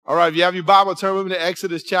All right, if you have your Bible, turn with me to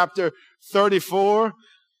Exodus chapter 34.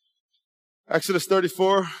 Exodus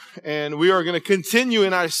 34, and we are going to continue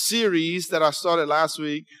in our series that I started last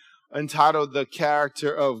week entitled The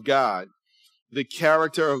Character of God. The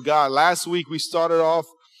Character of God. Last week we started off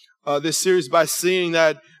this series by seeing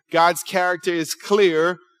that God's character is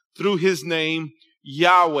clear through his name,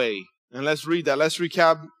 Yahweh. And let's read that. Let's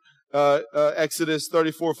recap. Exodus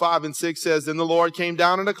 34, 5 and 6 says, Then the Lord came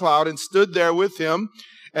down in a cloud and stood there with him,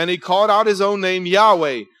 and he called out his own name,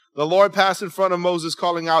 Yahweh. The Lord passed in front of Moses,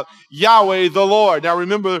 calling out, Yahweh, the Lord. Now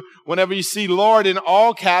remember, whenever you see Lord in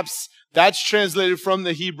all caps, that's translated from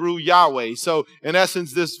the Hebrew Yahweh. So in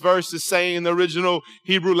essence, this verse is saying in the original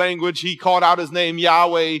Hebrew language, he called out his name,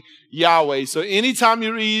 Yahweh, Yahweh. So anytime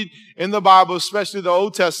you read in the Bible, especially the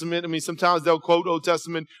Old Testament, sometimes they'll quote Old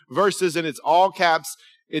Testament verses and it's all caps.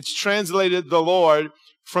 It's translated the Lord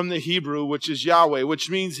from the Hebrew, which is Yahweh, which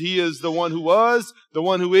means he is the one who was, the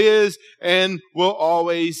one who is, and will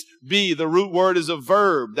always be. The root word is a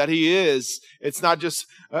verb, that he is. It's not just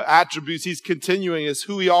attributes. He's continuing. It's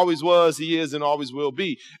who he always was, he is, and always will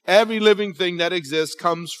be. Every living thing that exists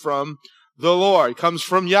comes from the Lord, comes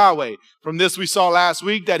from Yahweh. From this we saw last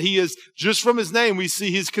week that he is, just from his name, we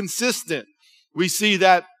see he's consistent. We see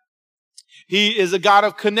that he is a God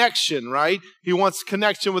of connection, right? He wants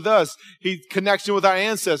connection with us. He's connection with our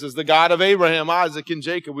ancestors, the God of Abraham, Isaac, and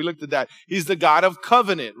Jacob. We looked at that. He's the God of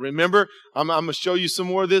covenant. Remember, I'm going to show you some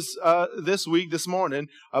more of this this morning,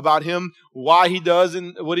 about him, why he does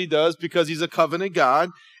and what he does, because he's a covenant God.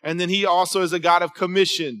 And then he also is a God of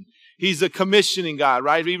commission. He's a commissioning God,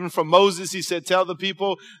 right? Even from Moses, he said, tell the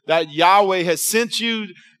people that Yahweh has sent you.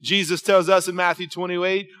 Jesus tells us in Matthew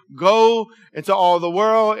 28, go into all the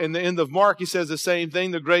world. In the end of Mark, he says the same thing,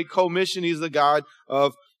 the great commission. He's the God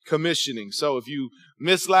of commissioning. So if you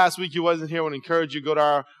missed last week, you wasn't here, I want to encourage you, go to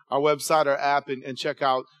our website, our app, and check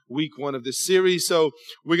out week 1 of this series. So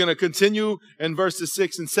we're going to continue in verses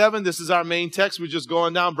 6 and 7. This is our main text. We're just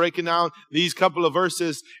going down, breaking down these couple of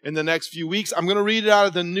verses in the next few weeks. I'm going to read it out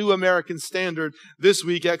of the New American Standard this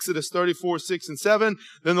week, Exodus 34, 6 and 7.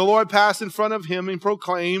 Then the Lord passed in front of him and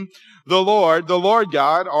proclaimed, the Lord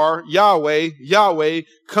God, or Yahweh, Yahweh,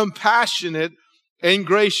 compassionate and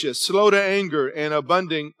gracious, slow to anger, and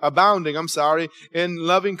abounding in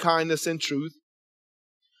loving kindness and truth,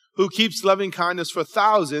 who keeps loving kindness for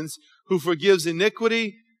thousands, who forgives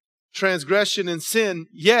iniquity, transgression, and sin,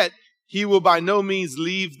 yet he will by no means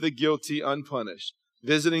leave the guilty unpunished,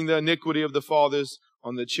 visiting the iniquity of the fathers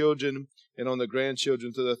on the children and on the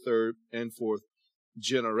grandchildren to the 3rd and 4th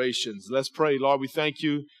generations. Let's pray. Lord, we thank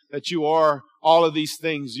you that you are all of these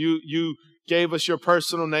things. You gave us your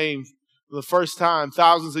personal name for the first time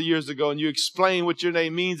thousands of years ago, and you explain what your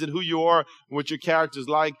name means and who you are and what your character is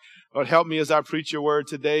like. Lord, help me as I preach your word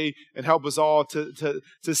today, and help us all to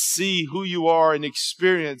see who you are and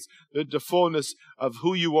experience the fullness of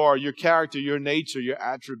who you are, your character, your nature, your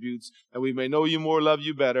attributes, that we may know you more, love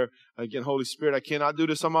you better. Again, Holy Spirit, I cannot do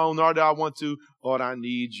this on my own, nor do I want to. Lord, I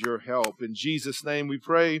need your help. In Jesus' name we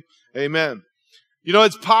pray. Amen. You know,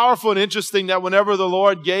 it's powerful and interesting that whenever the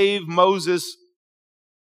Lord gave Moses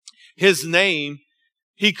his name,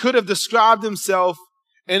 he could have described himself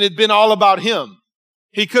and it'd been all about him.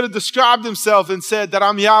 He could have described himself and said that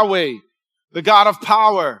I'm Yahweh, the God of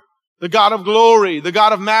power, the God of glory, the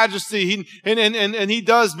God of majesty. And he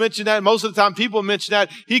does mention that. Most of the time people mention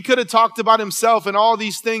that. He could have talked about himself and all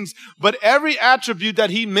these things. But every attribute that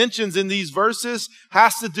he mentions in these verses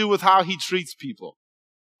has to do with how he treats people.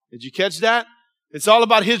 Did you catch that? It's all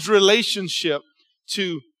about his relationship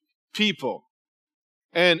to people.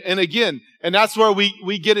 And again, and that's where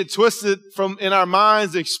we get it twisted from in our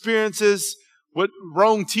minds, experiences, what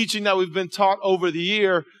wrong teaching that we've been taught over the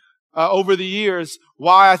years,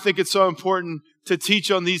 why I think it's so important to teach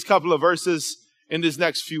on these couple of verses in this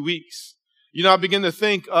next few weeks. You know, I begin to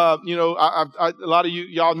think, a lot of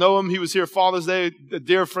y'all know him. He was here Father's Day, a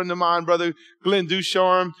dear friend of mine, Brother Glenn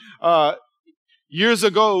Ducharme. Years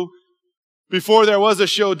ago, before there was a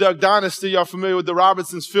show, Duck Dynasty, y'all familiar with the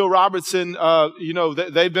Robertsons, Phil Robertson,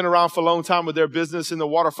 they've been around for a long time with their business in the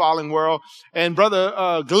waterfowling world. And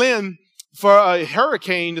Brother Glenn, for a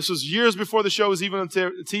hurricane, this was years before the show was even on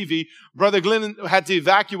TV, Brother Glenn had to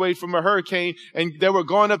evacuate from a hurricane, and they were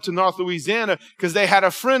going up to North Louisiana because they had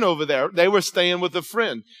a friend over there. They were staying with a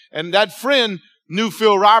friend. And that friend knew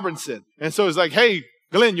Phil Robertson. And so it's like, hey,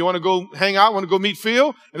 Glenn, you want to go hang out? Want to go meet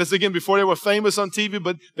Phil? And this again before they were famous on TV,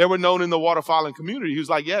 but they were known in the waterfowling community. He was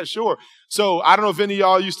like, yeah, sure. So I don't know if any of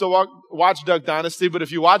y'all used to watch Duck Dynasty, but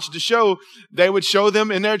if you watched the show, they would show them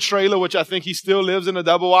in their trailer, which I think he still lives in a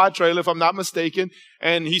double wide trailer, if I'm not mistaken.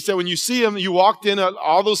 And he said when you see him, you walked in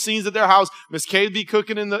all those scenes at their house, Miss Kay'd be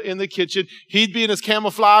cooking in the kitchen. He'd be in his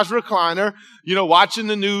camouflage recliner, watching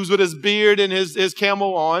the news with his beard and his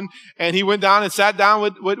camo on. And he went down and sat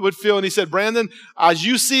down with Phil, and he said, Brandon, as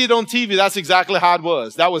you see it on TV, that's exactly how it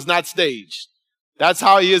was. That was not staged. That's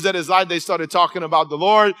how he is at his life. They started talking about the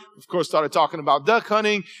Lord, of course, started talking about duck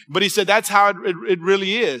hunting, but he said that's how it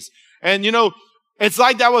really is. And, it's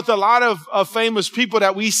like that with a lot of famous people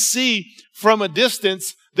that we see from a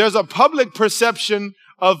distance. There's a public perception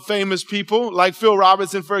of famous people, like Phil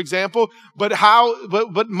Robertson, for example,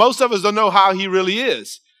 but most of us don't know how he really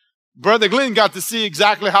is. Brother Glenn got to see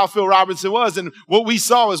exactly how Phil Robertson was, and what we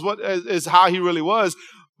saw is how he really was.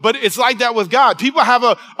 But it's like that with God. People have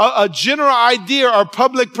a general idea or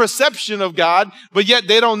public perception of God, but yet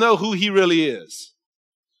they don't know who he really is.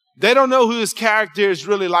 They don't know who his character is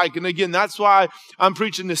really like. And again, that's why I'm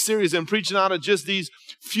preaching this series and preaching out of just these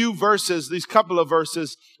few verses, these couple of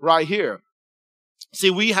verses right here. See,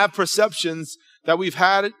 we have perceptions that we've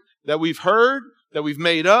had, that we've heard, that we've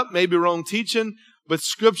made up, maybe wrong teaching, but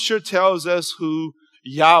Scripture tells us who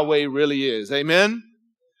Yahweh really is. Amen?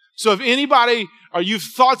 So if anybody, or you've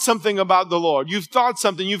thought something about the Lord, you've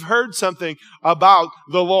heard something about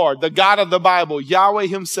the Lord, the God of the Bible, Yahweh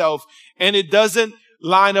himself, and it doesn't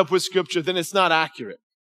line up with Scripture, then it's not accurate.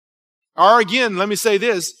 Or again, let me say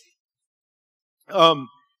this.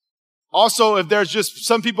 Also, if there's just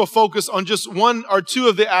some people focus on just one or two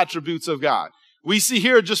of the attributes of God. We see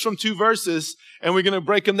here just from 2 verses, and we're going to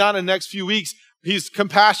break them down in the next few weeks. He's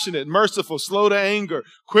compassionate, merciful, slow to anger,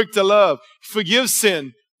 quick to love, forgives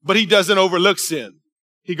sin, but he doesn't overlook sin.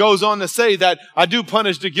 He goes on to say that I do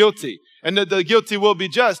punish the guilty, and that the guilty will be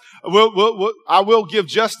just. I will give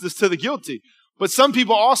justice to the guilty. But some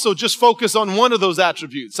people also just focus on one of those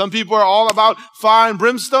attributes. Some people are all about fire and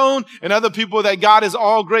brimstone, and other people that God is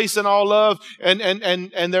all grace and all love, and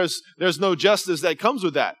there's no justice that comes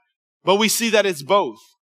with that. But we see that it's both.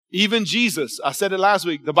 Even Jesus, I said it last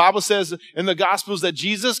week, the Bible says in the Gospels that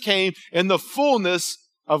Jesus came in the fullness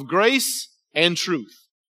of grace and truth.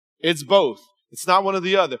 It's both. It's not one or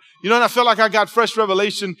the other. And I feel like I got fresh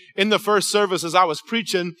revelation in the first service as I was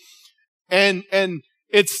preaching. And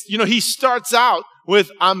it's, he starts out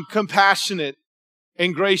with, I'm compassionate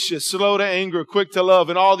and gracious, slow to anger, quick to love,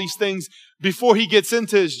 and all these things before he gets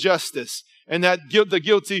into his justice, and that the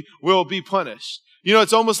guilty will be punished.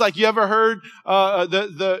 It's almost like you ever heard,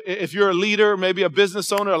 if you're a leader, maybe a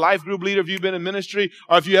business owner, a life group leader, if you've been in ministry,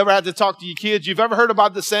 or if you ever had to talk to your kids, you've ever heard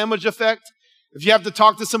about the sandwich effect? If you have to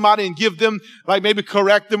talk to somebody and give them, like maybe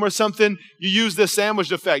correct them or something, you use the sandwich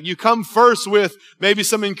effect. You come first with maybe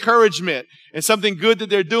some encouragement and something good that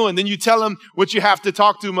they're doing. Then you tell them what you have to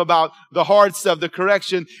talk to them about, the hard stuff, the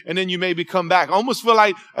correction, and then you maybe come back. I almost feel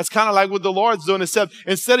like that's kind of like what the Lord's doing, except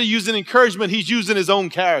instead of using encouragement, he's using his own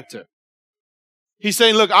character. He's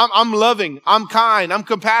saying, look, I'm loving, I'm kind, I'm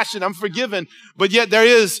compassionate, I'm forgiving, but yet there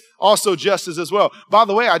is also justice as well. By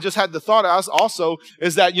the way, I just had the thought also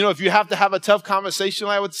is that, if you have to have a tough conversation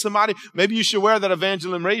like with somebody, maybe you should wear that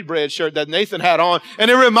Evangeline Ray bread shirt that Nathan had on,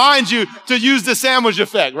 and it reminds you to use the sandwich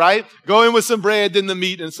effect, right? Go in with some bread, then the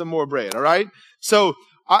meat and some more bread, all right? So,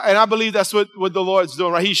 I believe that's what the Lord's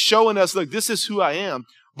doing, right? He's showing us, look, this is who I am.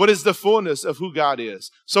 But it's the fullness of who God is.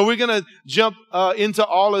 So we're going to jump into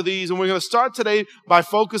all of these, and we're going to start today by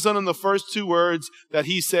focusing on the first 2 words that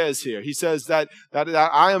he says here. He says that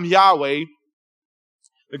I am Yahweh,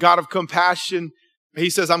 the God of compassion. He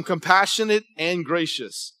says, I'm compassionate and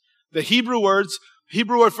gracious. The Hebrew word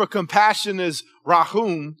for compassion is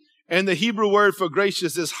rahum, and the Hebrew word for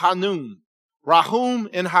gracious is hanun. Rahum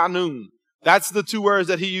and hanun. That's the 2 words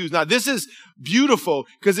that he used. Now, this is beautiful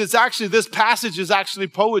because this passage is actually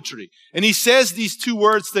poetry. And he says these 2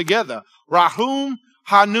 words together, Rahum,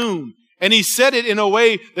 Hanun. And he said it in a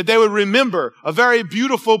way that they would remember, a very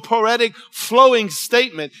beautiful, poetic, flowing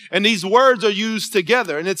statement. And these words are used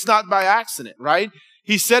together, and it's not by accident, right?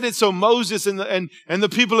 He said it so Moses and the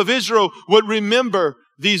people of Israel would remember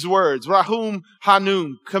these words, Rahum,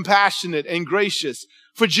 Hanun, compassionate and gracious.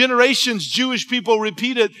 For generations, Jewish people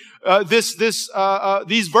repeated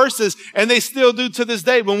these verses, and they still do to this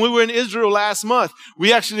day. When we were in Israel last month,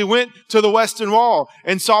 we actually went to the Western Wall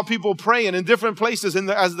and saw people praying in different places.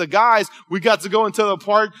 And as the guys, we got to go into the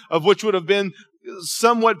part of which would have been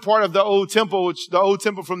somewhat part of the old temple, which the old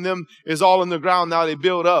temple from them is all in the ground now. They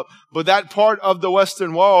build up. But that part of the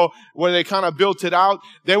western wall where they kind of built it out,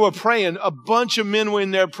 they were praying. A bunch of men were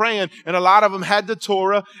in there praying, and a lot of them had the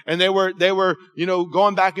Torah, and they were,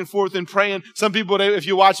 going back and forth and praying. Some people, if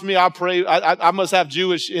you watch me, I pray. I must have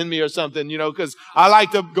Jewish in me or something, because I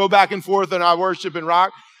like to go back and forth and I worship and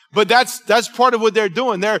rock. But that's part of what they're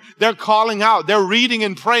doing. They're calling out. They're reading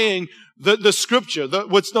and praying the scripture,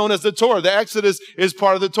 what's known as the Torah. The Exodus is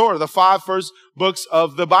part of the Torah, the 5 first books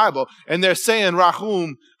of the Bible. And they're saying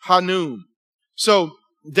Rahum Hanum. So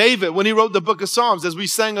David, when he wrote the book of Psalms, as we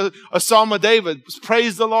sang a Psalm of David,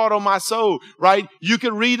 praise the Lord, O my soul, right? You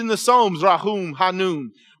can read in the Psalms Rahum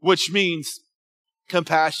Hanum, which means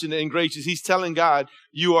compassionate and gracious. He's telling God,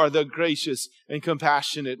 you are the gracious and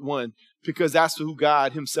compassionate one, because that's who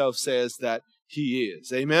God himself says that he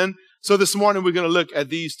is. Amen. So this morning we're going to look at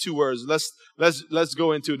these 2 words. Let's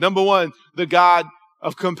go into it. Number 1, the God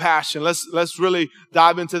of compassion. Let's really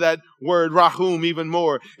dive into that word Rahum even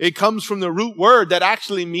more. It comes from the root word that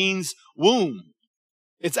actually means womb.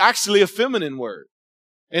 It's actually a feminine word,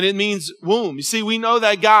 and it means womb. You see, we know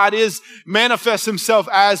that God manifests himself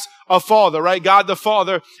as a father, right? God the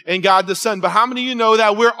Father and God the Son. But how many of you know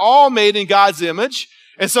that we're all made in God's image?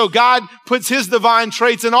 And so God puts his divine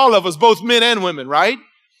traits in all of us, both men and women, right?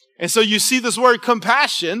 And so you see this word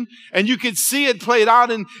compassion, and you can see it played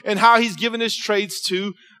out in how he's given his traits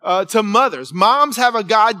to mothers. Moms have a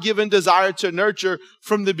God-given desire to nurture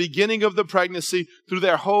from the beginning of the pregnancy through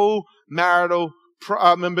their whole maternal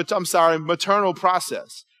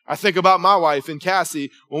process. I think about my wife and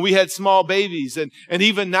Cassie when we had small babies, and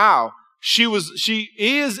even now, she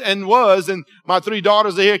is and was, and my 3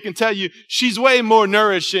 daughters are here can tell you, she's way more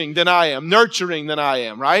nourishing than I am, nurturing than I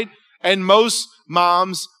am, right? And most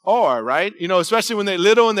moms are, right? Especially when they're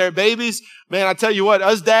little and they're babies. Man, I tell you what,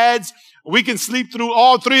 us dads, we can sleep through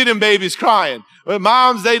all 3 of them babies crying. But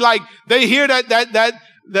moms, they hear the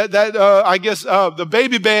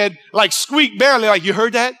baby bed squeak barely, like, you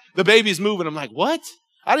heard that? The baby's moving. I'm like, what?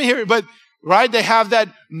 I didn't hear it. But, right, they have that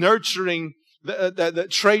nurturing, the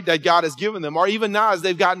trait that God has given them. Or even now as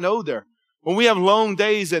they've gotten older. When we have long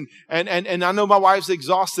days and I know my wife's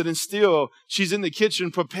exhausted and still she's in the kitchen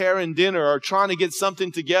preparing dinner or trying to get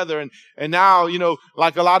something together. And now,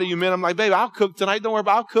 like a lot of you men, I'm like, babe, I'll cook tonight. Don't worry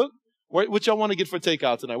about it. I'll cook. What y'all want to get for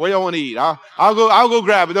takeout tonight? What y'all want to eat? I'll go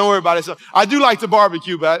grab it. Don't worry about it. So I do like to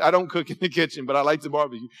barbecue, but I don't cook in the kitchen, but I like to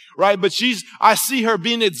barbecue. Right? But I see her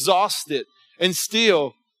being exhausted and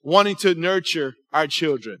still wanting to nurture our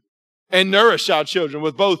children and nourish our children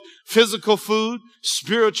with both physical food,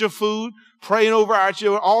 spiritual food, praying over our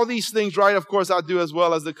children, all these things, right? Of course, I do as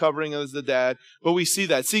well as the covering as the dad, but we see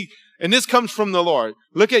that. See, and this comes from the Lord.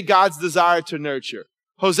 Look at God's desire to nurture.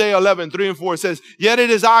 Hosea 11:3-4 says, yet it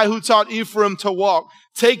is I who taught Ephraim to walk,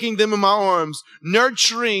 taking them in my arms,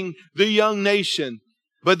 nurturing the young nation,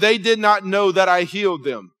 but they did not know that I healed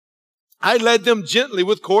them. I led them gently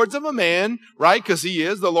with cords of a man, right? Because he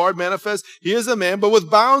is, the Lord manifests, he is a man, but with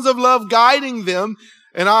bounds of love guiding them,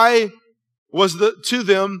 and I was to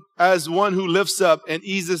them as one who lifts up and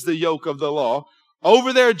eases the yoke of the law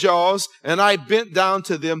over their jaws, and I bent down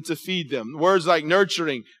to them to feed them. Words like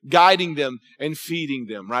nurturing, guiding them, and feeding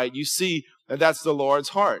them, right? You see that that's the Lord's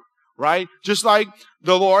heart, right? Just like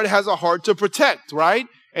the Lord has a heart to protect, right?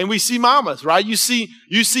 And we see mamas, right? You see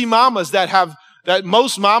mamas that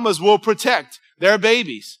most mamas will protect their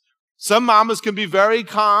babies. Some mamas can be very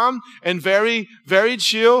calm and very, very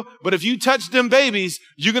chill, but if you touch them babies,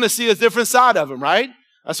 you're going to see a different side of them, right?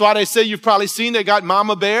 That's why they say you've probably seen they got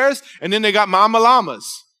mama bears and then they got mama llamas.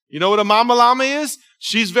 You know what a mama llama is?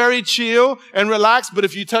 She's very chill and relaxed, but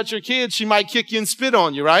if you touch her kids, she might kick you and spit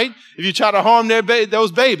on you, right? If you try to harm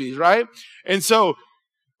those babies, right? And so,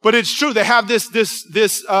 but it's true. They have this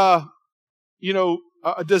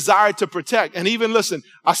a desire to protect. And even listen,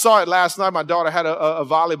 I saw it last night. My daughter had a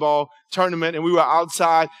volleyball tournament and we were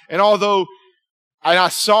outside. And I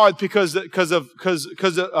saw it because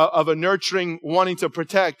of a nurturing, wanting to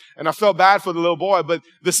protect. And I felt bad for the little boy, but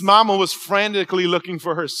this mama was frantically looking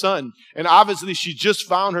for her son. And obviously she just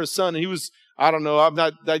found her son, and he was, I don't know, I'm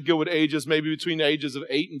not that good with ages, maybe between the ages of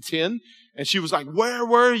 8 and 10. And she was like, where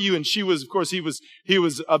were you? And she was, of course, he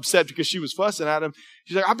was upset because she was fussing at him.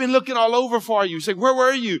 She's like, I've been looking all over for you. She's like, where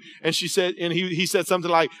were you? And she said, and he said something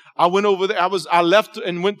like, I went over there. I left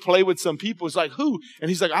and went play with some people. It's like, who? And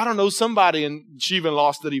he's like, I don't know, somebody. And she even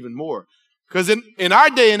lost it even more. Because in our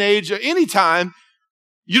day and age, any time,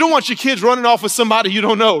 you don't want your kids running off with somebody you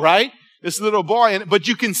don't know, right? This little boy. But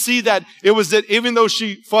you can see that it was that even though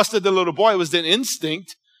she fussed at the little boy, it was an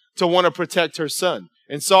instinct to want to protect her son.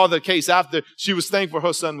 And saw the case after. She was thankful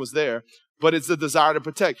her son was there. but it's a desire to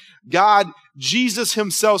protect. God, Jesus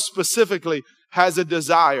himself specifically, has a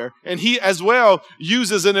desire. And he as well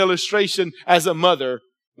uses an illustration as a mother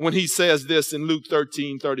when he says this in Luke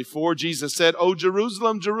 13:34. Jesus said, "O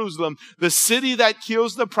Jerusalem, Jerusalem, the city that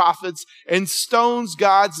kills the prophets and stones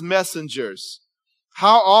God's messengers.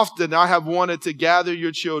 How often I have wanted to gather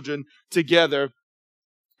your children together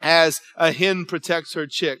as a hen protects her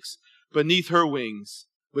chicks beneath her wings,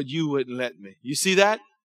 but you wouldn't let me." You see that?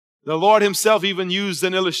 The Lord himself even used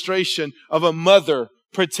an illustration of a mother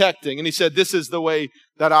protecting. And he said, this is the way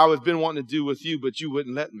that I have been wanting to do with you, but you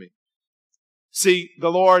wouldn't let me. See,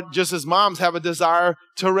 the Lord, just as moms have a desire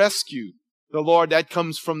to rescue, the Lord, that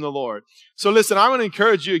comes from the Lord. So listen, I want to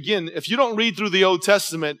encourage you again, if you don't read through the Old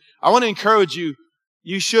Testament, I want to encourage you,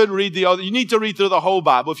 you should read you need to read through the whole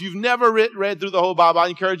Bible. If you've never read through the whole Bible, I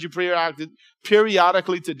encourage you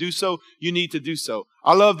periodically to do so. You need to do so.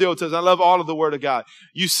 I love the Old Testament. I love all of the Word of God.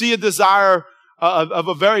 You see a desire of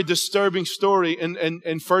a very disturbing story in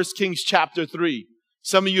 1 Kings chapter 3.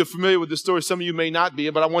 Some of you are familiar with the story. Some of you may not be,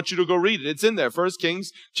 but I want you to go read it. It's in there, 1 Kings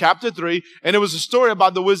chapter 3. And it was a story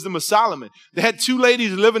about the wisdom of Solomon. They had two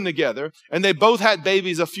ladies living together, and they both had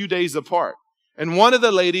babies a few days apart. And one of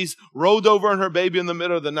the ladies rolled over on her baby in the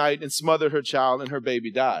middle of the night and smothered her child, and her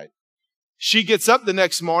baby died. She gets up the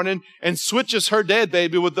next morning and switches her dead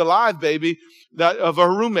baby with the live baby of her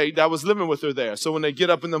roommate that was living with her there. So when they get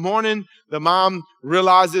up in the morning, the mom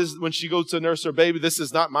realizes when she goes to nurse her baby, this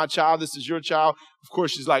is not my child, this is your child. Of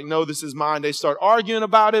course, she's like, no, this is mine. They start arguing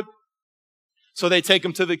about it. So they take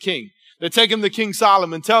him to the king. They take him to King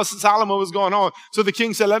Solomon, tell Solomon what's going on. So the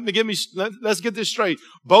king said, let's get this straight.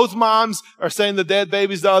 Both moms are saying the dead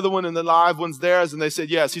baby's the other one and the live one's theirs. And they said,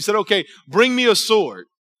 yes. He said, okay, bring me a sword.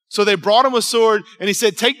 So they brought him a sword, and he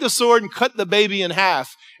said, take the sword and cut the baby in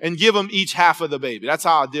half and give them each half of the baby. That's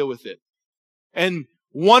how I'll deal with it. And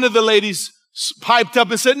one of the ladies piped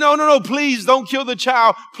up and said, no, please don't kill the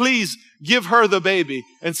child. Please give her the baby.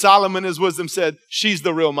 And Solomon, in his wisdom, said, she's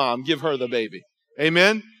the real mom. Give her the baby.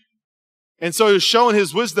 Amen. And so he's showing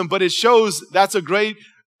his wisdom, but it shows that's a great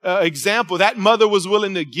example. That mother was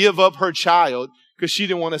willing to give up her child because she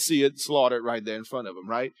didn't want to see it slaughtered right there in front of him,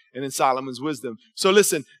 right? And in Solomon's wisdom. So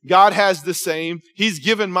listen, God has the same. He's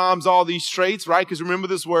given moms all these traits, right? Because remember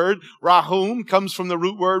this word, rahum, comes from the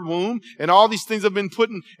root word womb. And all these things have been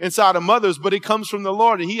put inside of mothers, but it comes from the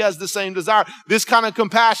Lord. And he has the same desire. This kind of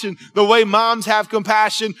compassion, the way moms have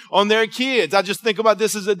compassion on their kids. I just think about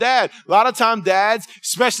this as a dad. A lot of time dads,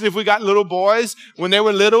 especially if we got little boys, when they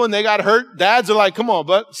were little and they got hurt, dads are like, come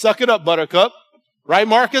on, suck it up, buttercup. Right,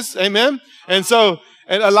 Marcus? Amen. And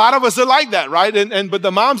a lot of us are like that, right? But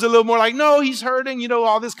the moms are a little more like, no, he's hurting,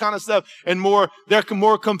 all this kind of stuff. And they're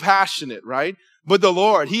more compassionate, right? But the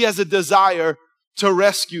Lord, he has a desire to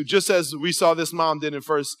rescue, just as we saw this mom did in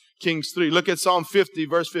 1 Kings 3. Look at Psalm 50,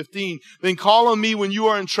 verse 15. Then call on me when you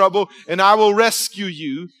are in trouble, and I will rescue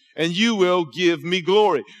you, and you will give me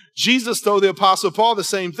glory. Jesus told the Apostle Paul the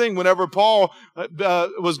same thing. Whenever Paul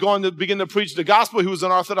was going to begin to preach the gospel, he was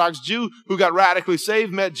an Orthodox Jew who got radically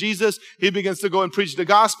saved, met Jesus. He begins to go and preach the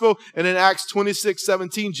gospel. And in Acts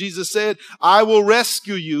 26:17, Jesus said, I will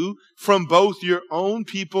rescue you from both your own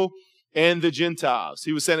people and the Gentiles.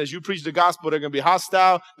 He was saying, as you preach the gospel, they're going to be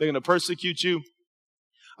hostile. They're going to persecute you.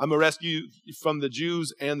 I'm going to rescue you from the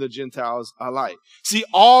Jews and the Gentiles alike. See,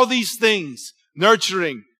 all these things,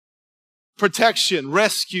 nurturing, protection,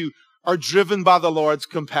 rescue, are driven by the Lord's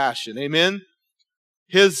compassion. Amen?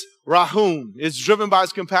 His rahum is driven by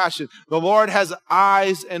his compassion. The Lord has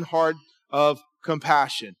eyes and heart of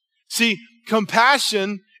compassion. See,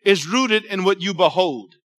 compassion is rooted in what you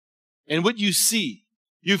behold and what you see.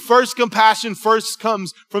 Compassion first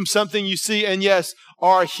comes from something you see and yes,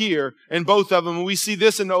 are here. And both of them, and we see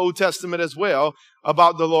this in the Old Testament as well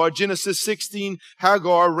about the Lord. Genesis 16,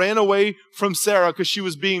 Hagar ran away from Sarah because she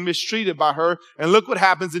was being mistreated by her. And look what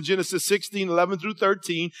happens in Genesis 16, 11 through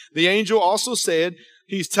 13. The angel also said,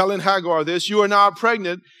 he's telling Hagar this, you are now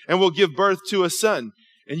pregnant and will give birth to a son.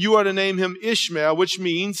 And you are to name him Ishmael, which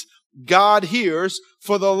means God hears,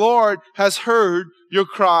 for the Lord has heard your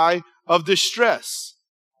cry of distress.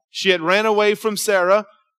 She had ran away from Sarah,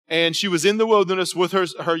 and she was in the wilderness with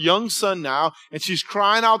her young son now, and she's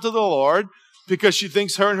crying out to the Lord because she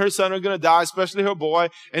thinks her and her son are going to die, especially her boy.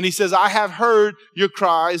 And he says, I have heard your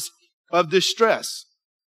cries of distress.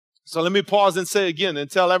 So let me pause and say again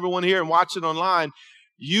and tell everyone here and watch it online,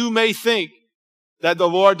 you may think that the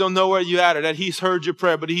Lord don't know where you're at or that he's heard your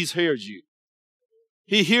prayer, but he's heard you.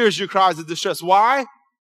 He hears your cries of distress. Why?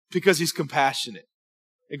 Because he's compassionate.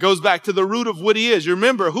 It goes back to the root of what he is. You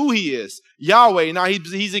remember who he is, Yahweh. Now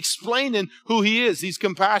he's explaining who he is. He's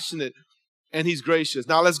compassionate and he's gracious.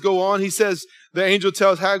 Now let's go on. He says, the angel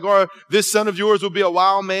tells Hagar, this son of yours will be a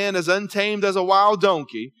wild man, as untamed as a wild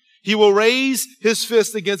donkey. He will raise his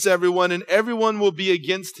fist against everyone, and everyone will be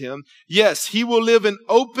against him. Yes, he will live in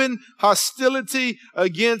open hostility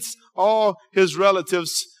against all his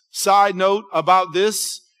relatives. Side note about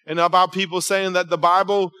this and about people saying that the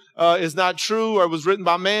Bible is not true or was written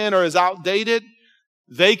by man or is outdated.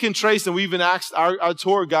 They can trace, and we even asked our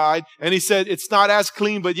tour guide, and he said it's not as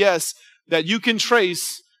clean, but yes, that you can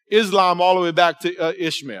trace Islam all the way back to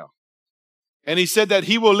Ishmael. And he said that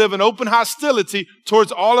he will live in open hostility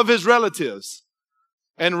towards all of his relatives.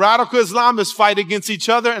 And radical Islamists fight against each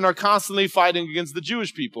other and are constantly fighting against the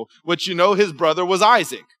Jewish people, which you know his brother was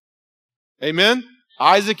Isaac. Amen?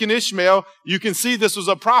 Isaac and Ishmael, you can see this was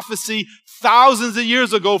a prophecy thousands of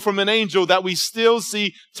years ago from an angel that we still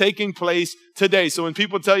see taking place today. So when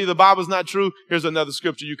people tell you the Bible's not true, here's another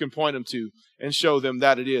scripture you can point them to and show them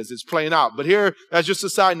that it is. It's playing out. But here, that's just a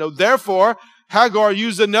side note. Therefore, Hagar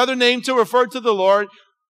used another name to refer to the Lord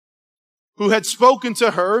who had spoken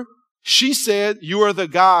to her. She said, you are the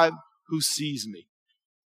God who sees me.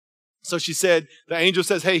 So she said, the angel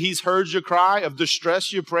says, hey, he's heard your cry of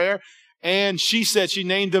distress, your prayer. And she said, she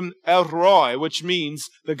named him El Roi, which means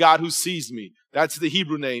the God who sees me. That's the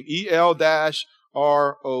Hebrew name, E-L-R-O-I.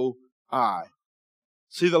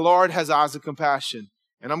 See, the Lord has eyes of compassion.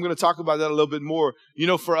 And I'm going to talk about that a little bit more. You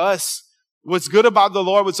know, for us, what's good about the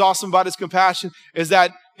Lord, what's awesome about his compassion is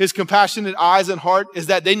that his compassionate eyes and heart is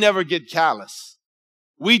that they never get callous.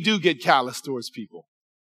 We do get callous towards people.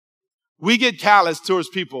 We get callous towards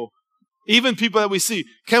people, even people that we see.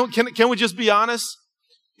 Can we just be honest?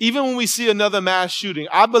 Even when we see another mass shooting,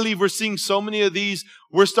 I believe we're seeing so many of these,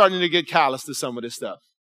 we're starting to get callous to some of this stuff.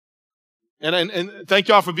 And thank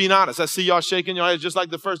y'all for being honest. I see y'all shaking your heads just like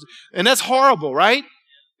the first. And that's horrible, right?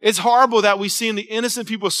 It's horrible that we're seeing the innocent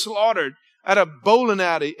people slaughtered at a bowling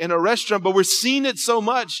alley, in a restaurant, but we're seeing it so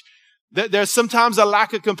much that there's sometimes a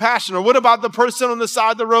lack of compassion. Or what about the person on the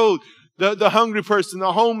side of the road, the hungry person,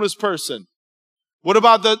 the homeless person? What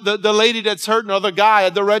about the lady that's hurting, or the guy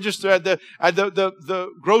at the register at the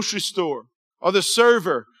grocery store, or the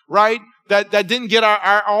server, right? That didn't get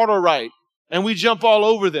our order right, and we jump all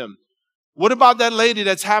over them. What about that lady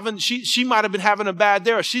that's she might have been having a bad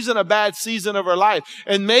day, or she's in a bad season of her life,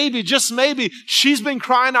 and maybe, just maybe, she's been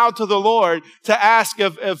crying out to the Lord to ask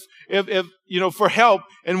if for help,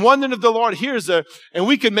 and wondering if the Lord hears her, and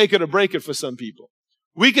we can make it or break it for some people.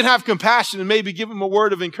 We can have compassion and maybe give them a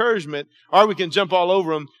word of encouragement, or we can jump all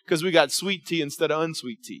over them because we got sweet tea instead of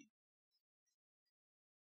unsweet tea.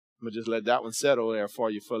 I'm going to just let that one settle there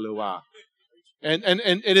for you for a little while. And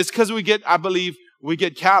it's because I believe we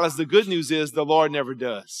get callous. The good news is the Lord never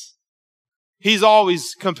does. He's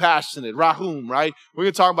always compassionate. Rahum, right? We're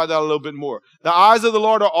going to talk about that a little bit more. The eyes of the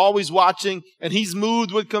Lord are always watching, and he's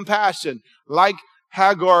moved with compassion. Like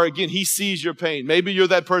Hagar, again, he sees your pain. Maybe you're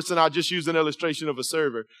that person. I'll just use an illustration of a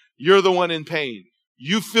server. You're the one in pain.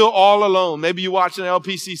 You feel all alone. Maybe you watch an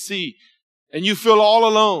LPCC and you feel all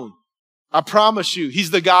alone. I promise you,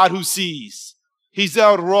 he's the God who sees. He's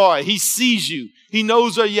El Roi. He sees you. He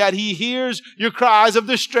knows her, yet he hears your cries of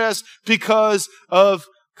distress because of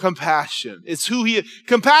compassion. It's who he is.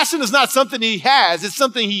 Compassion is not something he has. It's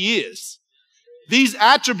something he is. These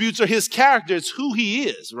attributes are his character. It's who he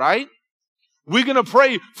is, right? We're going to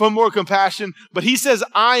pray for more compassion, but he says,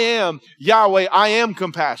 I am Yahweh. I am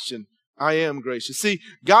compassion. I am gracious. See,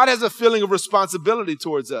 God has a feeling of responsibility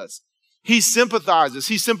towards us. He sympathizes.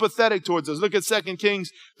 He's sympathetic towards us. Look at 2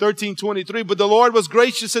 Kings 13:23. But the Lord was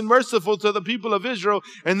gracious and merciful to the people of Israel,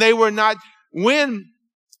 and they were not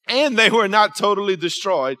totally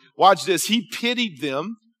destroyed. Watch this. He pitied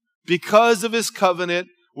them because of his covenant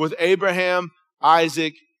with Abraham,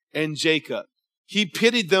 Isaac, and Jacob. He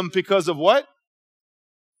pitied them because of what?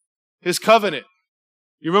 His covenant.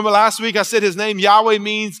 You remember last week I said his name Yahweh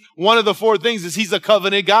means one of the four things is he's a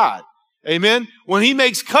covenant God. Amen. When he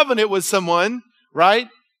makes covenant with someone, right?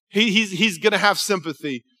 He's going to have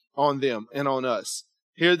sympathy on them and on us.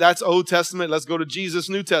 Here, that's Old Testament. Let's go to Jesus,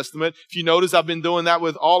 New Testament. If you notice, I've been doing that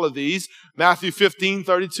with all of these. Matthew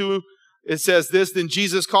 15:32. It says this, then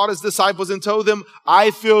Jesus called his disciples and told them,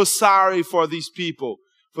 I feel sorry for these people,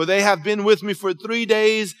 for they have been with me for 3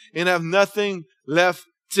 days and have nothing left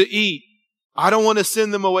to eat. I don't want to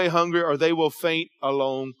send them away hungry, or they will faint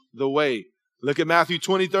along the way. Look at Matthew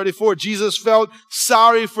 20:34. Jesus felt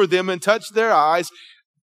sorry for them and touched their eyes.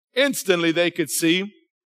 Instantly they could see.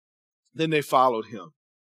 Then they followed him.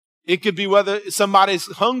 It could be whether somebody's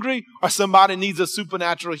hungry or somebody needs a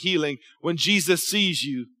supernatural healing. When Jesus sees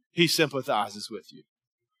you, he sympathizes with you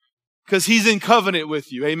because he's in covenant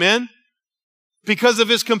with you. Amen. Because of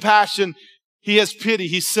his compassion, He has pity.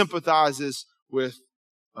 He sympathizes with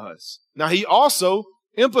us. Now, he also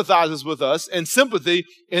empathizes with us, and sympathy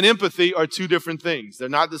and empathy are two different things. They're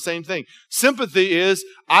not the same thing. Sympathy is,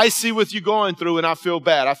 I see what you're going through and I feel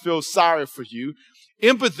bad. I feel sorry for you.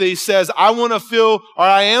 Empathy says, I want to feel, or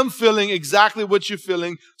I am feeling exactly what you're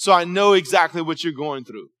feeling, so I know exactly what you're going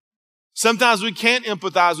through. Sometimes we can't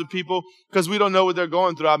empathize with people because we don't know what they're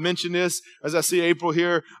going through. I mentioned this as I see April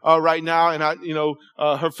here right now, and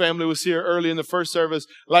her family was here early in the first service.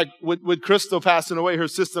 Like with Crystal passing away, her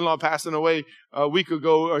sister-in-law passing away a week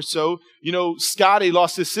ago or so. Scotty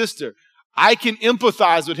lost his sister. I can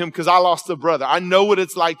empathize with him because I lost a brother. I know what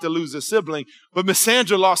it's like to lose a sibling. But Miss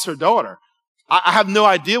Sandra lost her daughter. I have no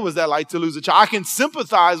idea what that like to lose a child. I can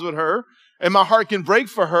sympathize with her, and my heart can break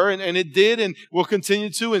for her, and it did, and will continue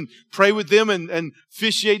to, and pray with them and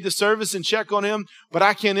officiate the service and check on him. But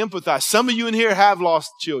I can't empathize. Some of you in here have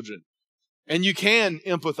lost children, and you can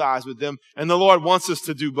empathize with them, and the Lord wants us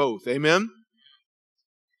to do both. Amen?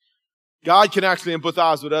 God can actually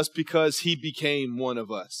empathize with us because he became one of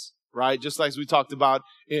us. Right? Just like we talked about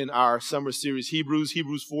in our summer series, Hebrews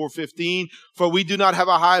 4:15. For we do not have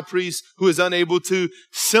a high priest who is unable to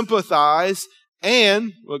sympathize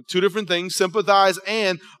and, two different things, sympathize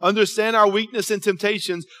and understand our weakness and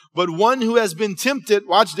temptations, but one who has been tempted,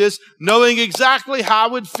 watch this, knowing exactly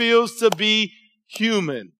how it feels to be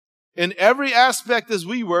human in every aspect as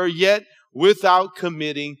we were, yet without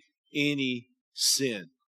committing any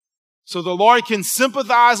sin. So the Lord can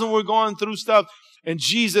sympathize when we're going through stuff. And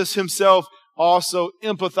Jesus himself also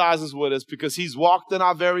empathizes with us because he's walked in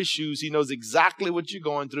our very shoes. He knows exactly what you're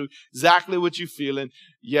going through, exactly what you're feeling,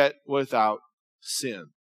 yet without sin.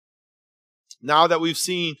 Now that we've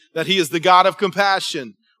seen that he is the God of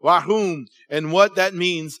compassion, Rahum, and what that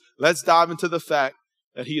means, let's dive into the fact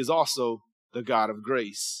that he is also the God of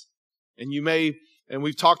grace. And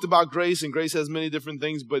we've talked about grace, and grace has many different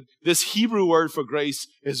things, but this Hebrew word for grace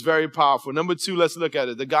is very powerful. Number 2, let's look at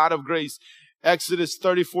it. The God of grace. Exodus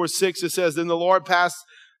 34:6, it says, Then the Lord passed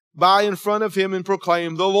by in front of him and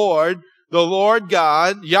proclaimed, the Lord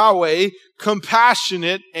God, Yahweh,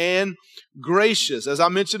 compassionate and gracious. As I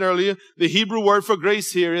mentioned earlier, the Hebrew word for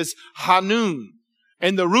grace here is hanun,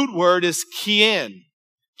 and the root word is kien.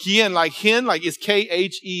 Kien, like hen, like it's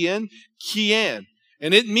K-H-E-N, kien.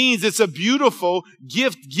 And it means it's a beautiful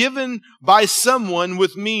gift given by someone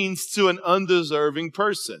with means to an undeserving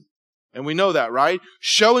person. And we know that, right?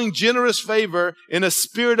 Showing generous favor in a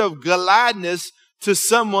spirit of gladness to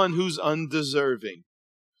someone who's undeserving.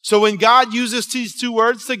 So when God uses these two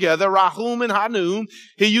words together, Rahum and Hanun,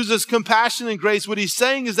 he uses compassion and grace. What he's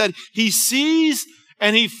saying is that he sees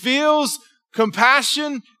and he feels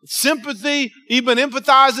compassion, sympathy, even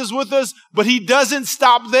empathizes with us, but he doesn't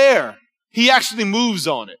stop there. He actually moves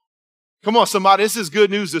on it. Come on, somebody, this is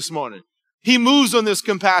good news this morning. He moves on this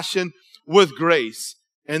compassion with grace.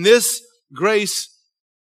 And this grace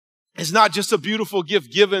is not just a beautiful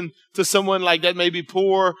gift given to someone like that may be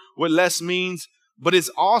poor with less means, but it's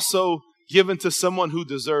also given to someone who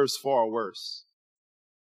deserves far worse.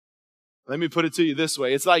 Let me put it to you this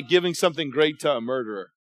way. It's like giving something great to a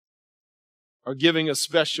murderer or giving a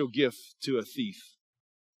special gift to a thief.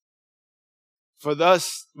 For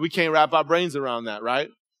us, we can't wrap our brains around that, right?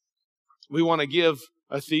 We want to give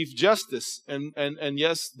a thief justice, and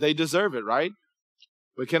yes, they deserve it, right?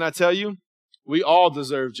 But can I tell you, we all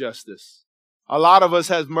deserve justice. A lot of us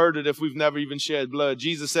have murdered if we've never even shed blood.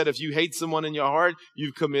 Jesus said, if you hate someone in your heart,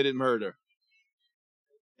 you've committed murder.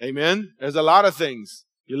 Amen? There's a lot of things.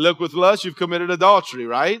 You look with lust, you've committed adultery,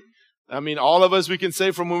 right? I mean, all of us, we can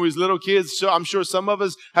say from when we was little kids, so I'm sure some of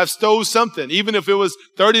us have stole something, even if it was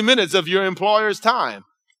 30 minutes of your employer's time,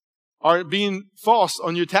 or being false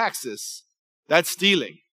on your taxes. That's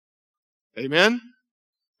stealing. Amen?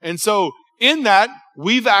 And so, in that,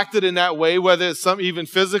 we've acted in that way, whether it's some even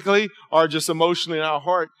physically or just emotionally in our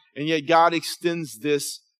heart. And yet God extends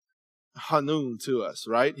this hanun to us,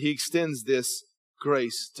 right? He extends this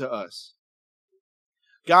grace to us.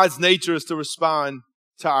 God's nature is to respond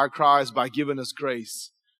to our cries by giving us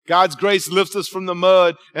grace. God's grace lifts us from the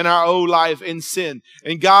mud in our old life in sin.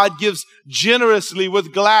 And God gives generously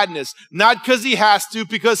with gladness, not because he has to,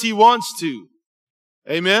 because he wants to.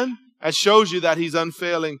 Amen? That shows you that he's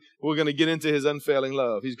unfailing. We're going to get into his unfailing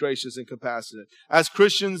love. He's gracious and compassionate. As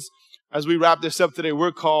Christians, as we wrap this up today,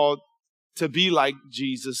 we're called to be like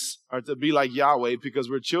Jesus or to be like Yahweh because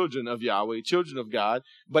we're children of Yahweh, children of God.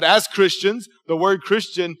 But as Christians, the word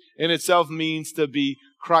Christian in itself means to be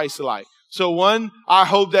Christ-like. So one, I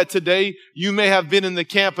hope that today you may have been in the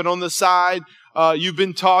camp and on the side you've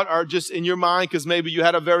been taught are just in your mind because maybe you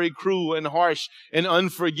had a very cruel and harsh and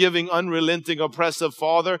unforgiving, unrelenting, oppressive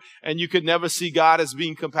father, and you could never see God as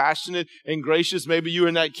being compassionate and gracious. Maybe you were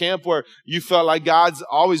in that camp where you felt like God's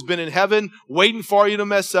always been in heaven waiting for you to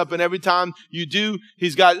mess up, and every time you do,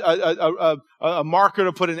 he's got a marker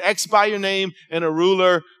to put an X by your name and a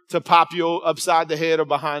ruler to pop you upside the head or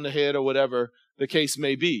behind the head or whatever the case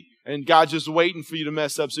may be. And God's just waiting for you to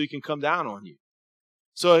mess up so he can come down on you.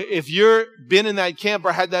 So if you're been in that camp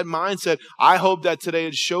or had that mindset, I hope that today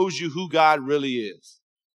it shows you who God really is.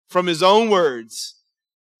 From his own words,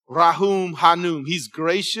 Rahum Hanum. He's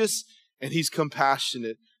gracious and he's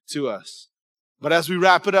compassionate to us. But as we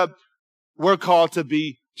wrap it up, we're called to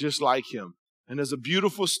be just like him. And there's a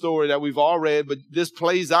beautiful story that we've all read, but this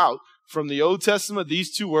plays out from the Old Testament,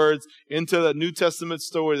 these two words, into the New Testament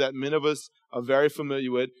story that many of us are very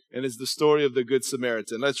familiar with, and it's the story of the Good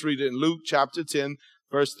Samaritan. Let's read it in Luke chapter 10,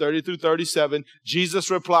 verse 30 through 37.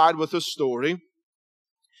 Jesus replied with a story.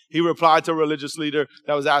 He replied to a religious leader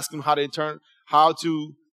that was asking him how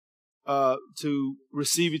to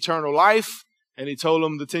receive eternal life. And he told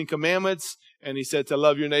him the 10 Commandments. And he said to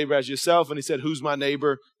love your neighbor as yourself. And he said, who's my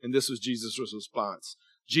neighbor? And this was Jesus' response.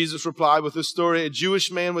 Jesus replied with a story. A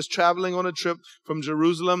Jewish man was traveling on a trip from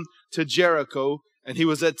Jerusalem to Jericho, and he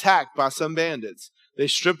was attacked by some bandits. They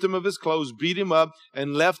stripped him of his clothes, beat him up,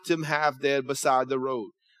 and left him half dead beside the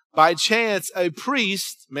road. By chance, a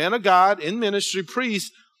priest, man of God in ministry,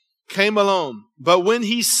 priest, came along. But when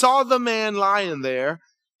he saw the man lying there,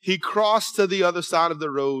 he crossed to the other side of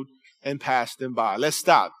the road and passed him by. Let's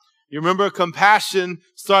stop. You remember, compassion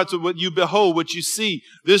starts with what you behold, what you see.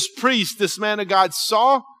 This priest, this man of God,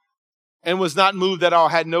 saw and was not moved at all,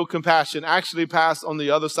 had no compassion, actually passed on the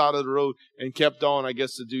other side of the road and kept on, I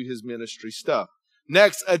guess, to do his ministry stuff.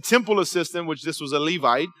 Next, a temple assistant, which this was a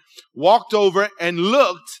Levite, walked over and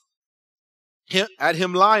looked at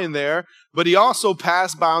him lying there, but he also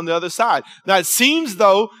passed by on the other side. Now, it seems,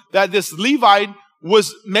 though, that this Levite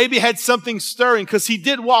maybe had something stirring, because he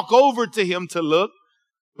did walk over to him to look,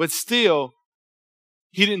 but still,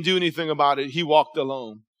 he didn't do anything about it. He walked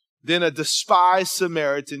alone. Then a despised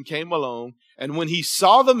Samaritan came along, and when he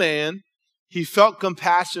saw the man, he felt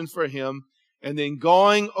compassion for him, and then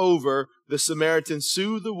going over, the Samaritan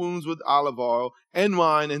soothed the wounds with olive oil and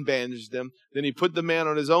wine and bandaged them. Then he put the man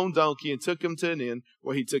on his own donkey and took him to an inn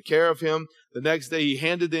where he took care of him. The next day he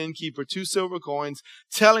handed the innkeeper 2 silver coins,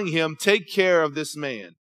 telling him, take care of this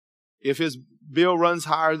man. If his bill runs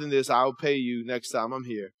higher than this, I'll pay you next time I'm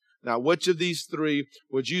here. Now, which of these 3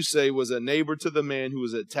 would you say was a neighbor to the man who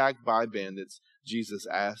was attacked by bandits? Jesus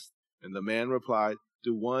asked. And the man replied,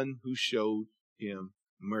 the one who showed him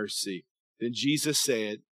mercy. Then Jesus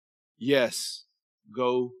said, yes,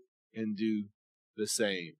 go and do the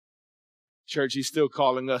same. Church, he's still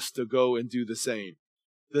calling us to go and do the same.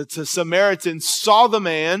 The Samaritan saw the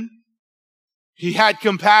man. He had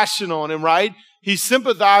compassion on him, right? He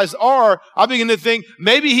sympathized, or I begin to think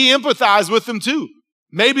maybe he empathized with him too.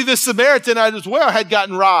 Maybe the Samaritan as well had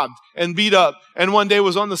gotten robbed and beat up and one day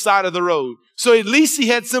was on the side of the road. So at least he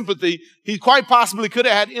had sympathy. He quite possibly could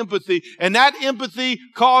have had empathy. And that empathy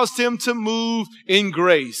caused him to move in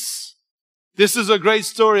grace. This is a great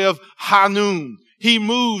story of Hanun. He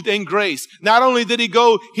moved in grace. Not only did he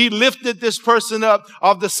go, he lifted this person up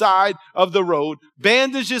off the side of the road,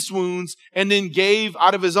 bandaged his wounds, and then gave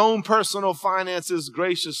out of his own personal finances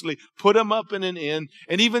graciously, put him up in an inn,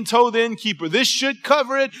 and even told the innkeeper, this should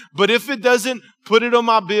cover it, but if it doesn't, put it on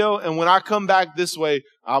my bill, and when I come back this way,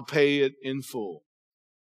 I'll pay it in full.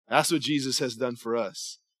 That's what Jesus has done for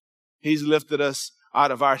us. He's lifted us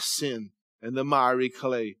out of our sin and the miry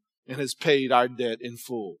clay and has paid our debt in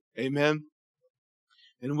full. Amen.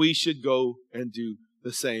 And we should go and do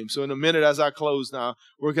the same. So in a minute, as I close now,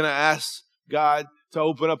 we're going to ask God to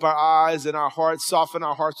open up our eyes and our hearts, soften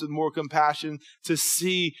our hearts with more compassion, to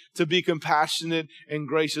see, to be compassionate and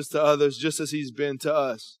gracious to others, just as he's been to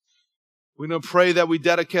us. We're going to pray that we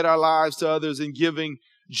dedicate our lives to others in giving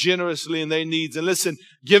generously in their needs. And listen,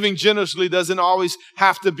 giving generously doesn't always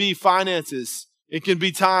have to be finances. It can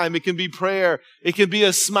be time. It can be prayer. It can be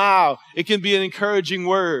a smile. It can be an encouraging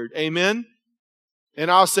word. Amen. And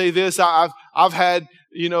I'll say this, I've had,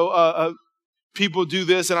 people do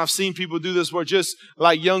this, and I've seen people do this where just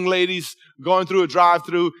like young ladies going through a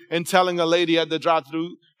drive-through and telling a lady at the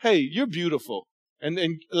drive-through, hey, you're beautiful. And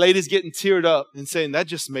ladies getting teared up and saying, that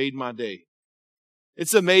just made my day.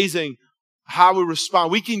 It's amazing how we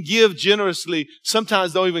respond. We can give generously.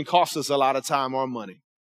 Sometimes don't even cost us a lot of time or money.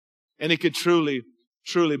 And it could truly,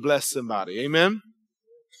 truly bless somebody. Amen.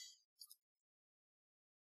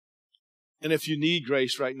 And if you need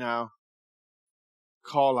grace right now,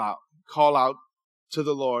 call out. call out to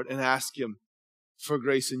the Lord and ask Him for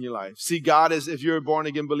grace in your life. See, God is, if you're a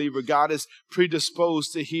born-again believer, God is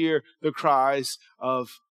predisposed to hear the cries of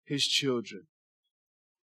His children.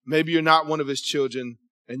 Maybe you're not one of His children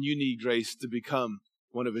and you need grace to become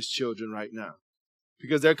one of His children right now.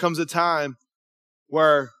 Because there comes a time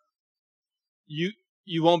where you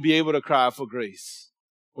won't be able to cry for grace.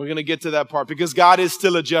 We're going to get to that part because God is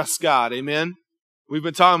still a just God. Amen. We've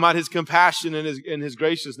been talking about His compassion and His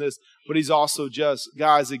graciousness, but He's also just.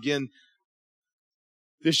 Guys, again,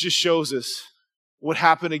 this just shows us what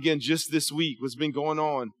happened again just this week, what's been going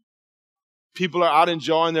on. People are out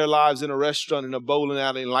enjoying their lives in a restaurant, in a bowling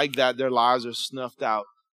alley, and like that, their lives are snuffed out.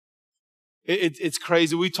 It's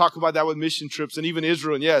crazy. We talk about that with mission trips and even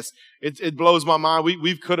Israel. And yes, it blows my mind.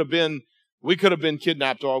 We could have been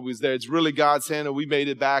kidnapped while we was there. It's really God's hand, and we made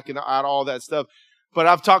it back and out all that stuff. But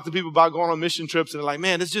I've talked to people about going on mission trips, and they're like,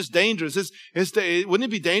 man, it's just dangerous. Wouldn't it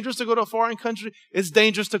be dangerous to go to a foreign country? It's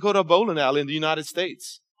dangerous to go to a bowling alley in the United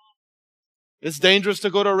States. It's dangerous to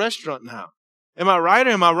go to a restaurant now. Am I right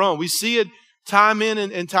or am I wrong? We see it time in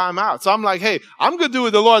and time out. So I'm like, hey, I'm going to do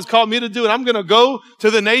what the Lord's called me to do, and I'm going to go to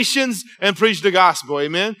the nations and preach the gospel.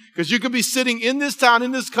 Amen? Because you could be sitting in this town,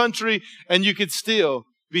 in this country, and you could still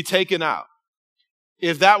be taken out.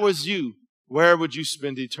 If that was you, where would you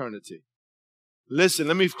spend eternity? Listen,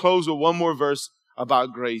 let me close with one more verse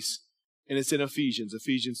about grace. And it's in Ephesians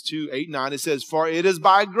 2:8-9. It says, for it is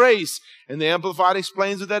by grace. And the Amplified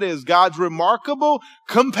explains what that is. God's remarkable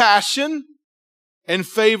compassion and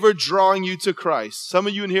favor drawing you to Christ. Some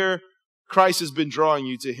of you in here, Christ has been drawing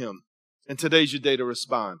you to Him. And today's your day to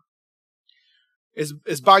respond.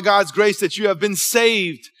 It's by God's grace that you have been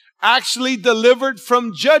saved, actually delivered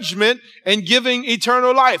from judgment and giving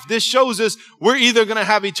eternal life. This shows us we're either going to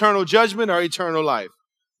have eternal judgment or eternal life.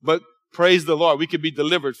 But praise the Lord, we could be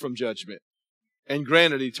delivered from judgment and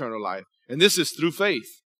granted eternal life. And this is through faith.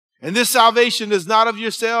 And this salvation is not of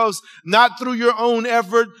yourselves, not through your own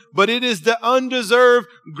effort, but it is the undeserved,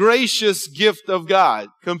 gracious gift of God.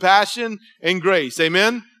 Compassion and grace.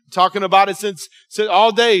 Amen? Talking about it since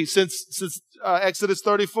all day, since Exodus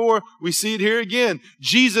 34, we see it here again.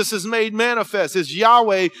 Jesus is made manifest. It's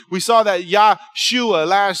Yahweh. We saw that Yahshua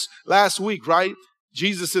last week, right?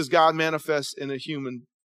 Jesus is God manifest in a human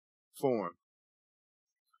form.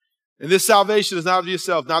 And this salvation is not of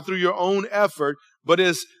yourself, not through your own effort, but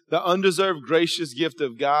is the undeserved gracious gift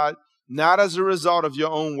of God, not as a result of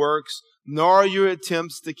your own works, nor your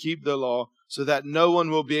attempts to keep the law, so that no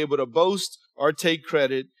one will be able to boast or take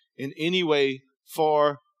credit in any way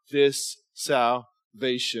for this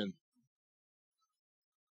salvation.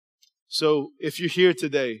 So if you're here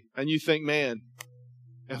today and you think, man,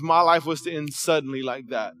 if my life was to end suddenly like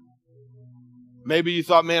that, maybe you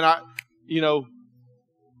thought, man,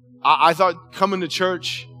 I thought coming to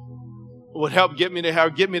church would help get me to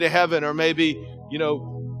heaven, or maybe,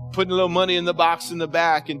 putting a little money in the box in the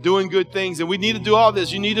back and doing good things. And we need to do all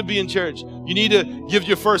this. You need to be in church. You need to give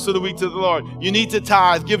your first of the week to the Lord. You need to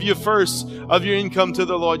tithe, give your first of your income to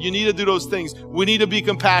the Lord. You need to do those things. We need to be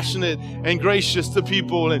compassionate and gracious to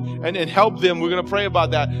people and help them. We're going to pray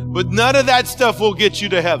about that. But none of that stuff will get you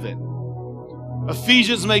to heaven.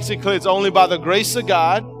 Ephesians makes it clear it's only by the grace of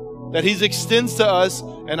God that He extends to us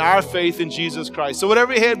and our faith in Jesus Christ. So with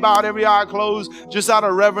every head bowed, every eye closed, just out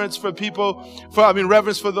of reverence for people,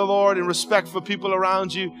 reverence for the Lord and respect for people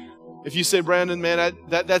around you. If you say, Brandon, man,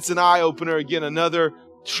 that's an eye-opener again, another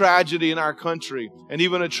tragedy in our country, and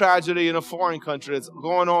even a tragedy in a foreign country that's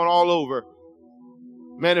going on all over.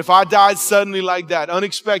 Man, if I died suddenly like that,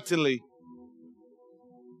 unexpectedly,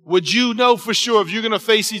 would you know for sure if you're going to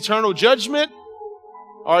face eternal judgment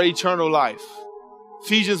or eternal life?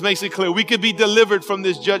 Ephesians makes it clear we could be delivered from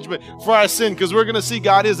this judgment for our sin, because we're going to see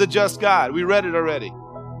God is a just God. We read it already.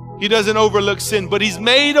 He doesn't overlook sin, but He's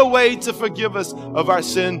made a way to forgive us of our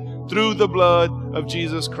sin through the blood of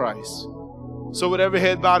Jesus Christ. So with every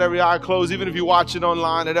head bowed, every eye closed, even if you watch it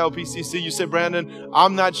online at LPCC, you say, Brandon,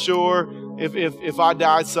 I'm not sure if I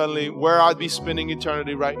died suddenly, where I'd be spending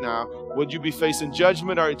eternity right now. Would you be facing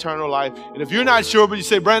judgment or eternal life? And if you're not sure, but you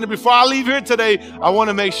say, Brandon, before I leave here today, I want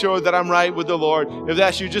to make sure that I'm right with the Lord. If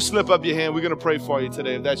that's you, just slip up your hand. We're going to pray for you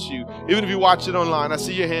today if that's you. Even if you watch it online, I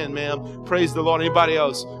see your hand, ma'am. Praise the Lord. Anybody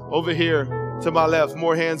else? Over here to my left,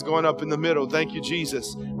 more hands going up in the middle. Thank you,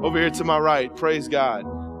 Jesus. Over here to my right. Praise God.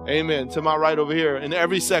 Amen. To my right over here. In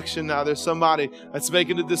every section now, there's somebody that's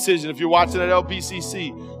making a decision. If you're watching at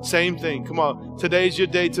LPCC, same thing. Come on. Today's your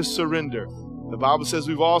day to surrender. The Bible says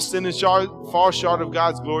we've all sinned and fall short of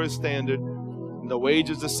God's glorious standard. And the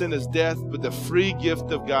wages of sin is death, but the free gift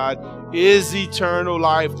of God is eternal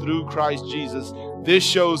life through Christ Jesus. This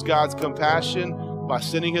shows God's compassion by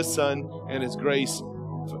sending his son and his grace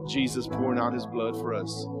for Jesus pouring out his blood for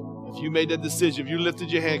us. If you made that decision, if you lifted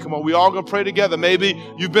your hand, come on, we all going to pray together. Maybe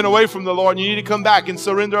you've been away from the Lord and you need to come back and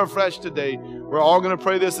surrender afresh today. We're all going to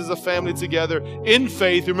pray this as a family together in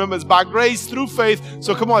faith. Remember, it's by grace through faith.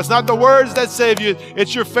 So come on, it's not the words that save you.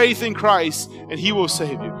 It's your faith in Christ and he will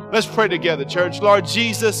save you. Let's pray together, church. Lord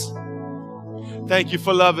Jesus, thank you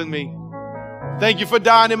for loving me. Thank you for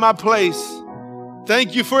dying in my place.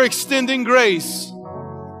 Thank you for extending grace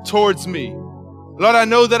towards me. Lord, I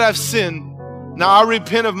know that I've sinned. Now I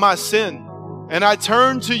repent of my sin and I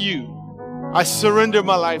turn to you. I surrender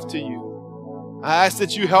my life to you. I ask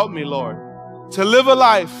that you help me, Lord, to live a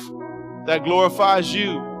life that glorifies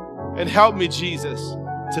you, and help me, Jesus,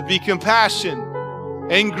 to be compassionate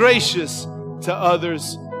and gracious to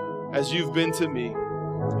others as you've been to me.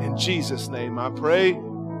 In Jesus' name I pray.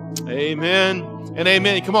 Amen and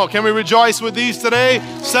amen. Come on, can we rejoice with these today?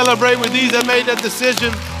 Celebrate with these that made that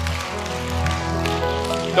decision.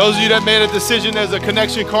 Those of you that made a decision, there's a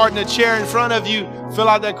connection card in the chair in front of you. Fill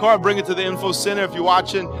out that card, bring it to the info center. If you're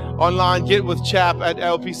watching online, get with Chap at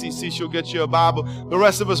LPCC. She'll get you a Bible. The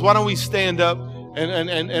rest of us, why don't we stand up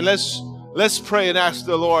and let's pray and ask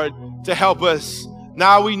the Lord to help us.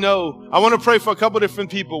 Now we know. I want to pray for a couple different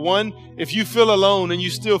people. One, if you feel alone and you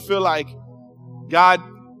still feel like God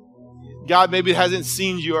maybe hasn't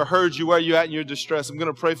seen you or heard you where you're at in your distress, I'm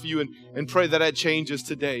going to pray for you and pray that changes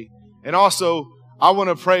today. And also, I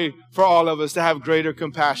want to pray for all of us to have greater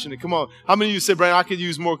compassion. Come on. How many of you say, Brandon, I could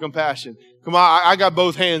use more compassion? Come on. I got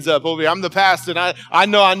both hands up over here. I'm the pastor, and I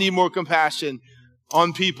know I need more compassion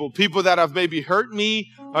on people. People that have maybe hurt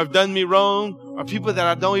me or have done me wrong, or people that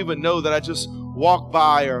I don't even know that I just walk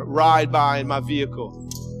by or ride by in my vehicle.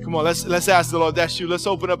 Come on. Let's ask the Lord. That's you. Let's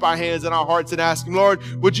open up our hands and our hearts and ask him, Lord,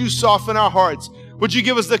 would you soften our hearts? Would you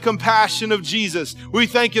give us the compassion of Jesus? We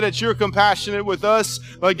thank you that you're compassionate with us.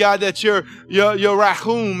 Lord God, that your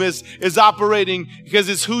rahum is operating because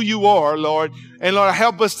it's who you are, Lord. And Lord,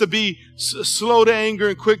 help us to be slow to anger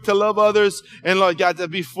and quick to love others. And Lord God, to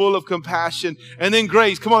be full of compassion. And then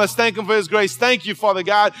grace. Come on, let's thank him for his grace. Thank you, Father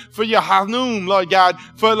God, for your hanum, Lord God.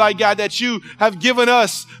 For, Lord God, that you have given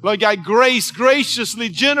us, Lord God, grace, graciously,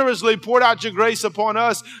 generously poured out your grace upon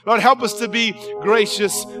us. Lord, help us to be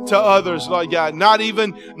gracious to others, Lord God. Not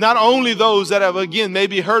only those that have, again,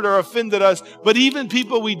 maybe hurt or offended us, but even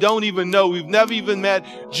people we don't even know, we've never even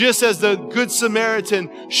met. Just as the Good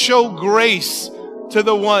Samaritan, show grace to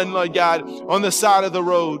the one, Lord God, on the side of the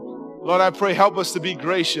road. Lord, I pray, help us to be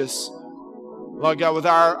gracious, Lord God, with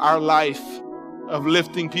our life of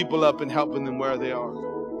lifting people up and helping them where they are.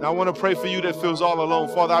 Now, I want to pray for you that feels all alone.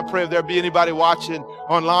 Father, I pray if there be anybody watching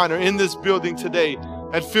online or in this building today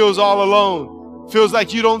that feels all alone, feels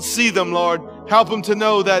like you don't see them, Lord, help them to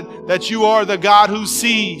know that you are the God who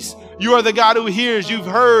sees. You are the God who hears. You've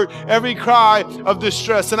heard every cry of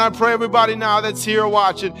distress. And I pray everybody now that's here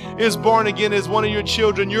watching is born again as one of your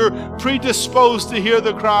children. You're predisposed to hear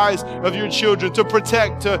the cries of your children, to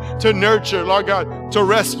protect, to nurture, Lord God, to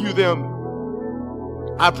rescue them.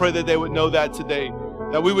 I pray that they would know that today,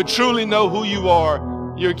 that we would truly know who you are,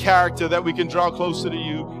 your character, that we can draw closer to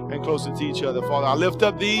you and closer to each other. Father, I lift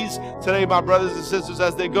up these today, my brothers and sisters,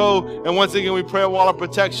 as they go. And once again, we pray a wall of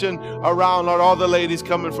protection around, Lord, all the ladies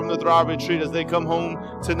coming from the Thrive Retreat as they come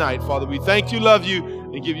home tonight. Father, we thank you, love you,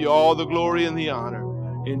 and give you all the glory and the honor.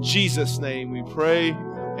 In Jesus' name we pray.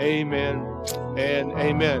 Amen and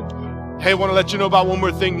amen. Hey, I want to let you know about one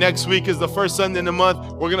more thing. Next week is the first Sunday in the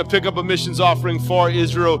month. We're going to pick up a missions offering for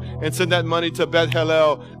Israel and send that money to Beth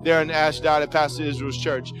Hillel there in Ashdod at Pastor Israel's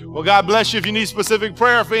church. Well, God bless you. If you need specific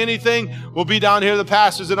prayer for anything, we'll be down here, the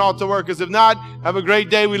pastors and altar workers. If not, have a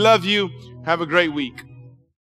great day. We love you. Have a great week.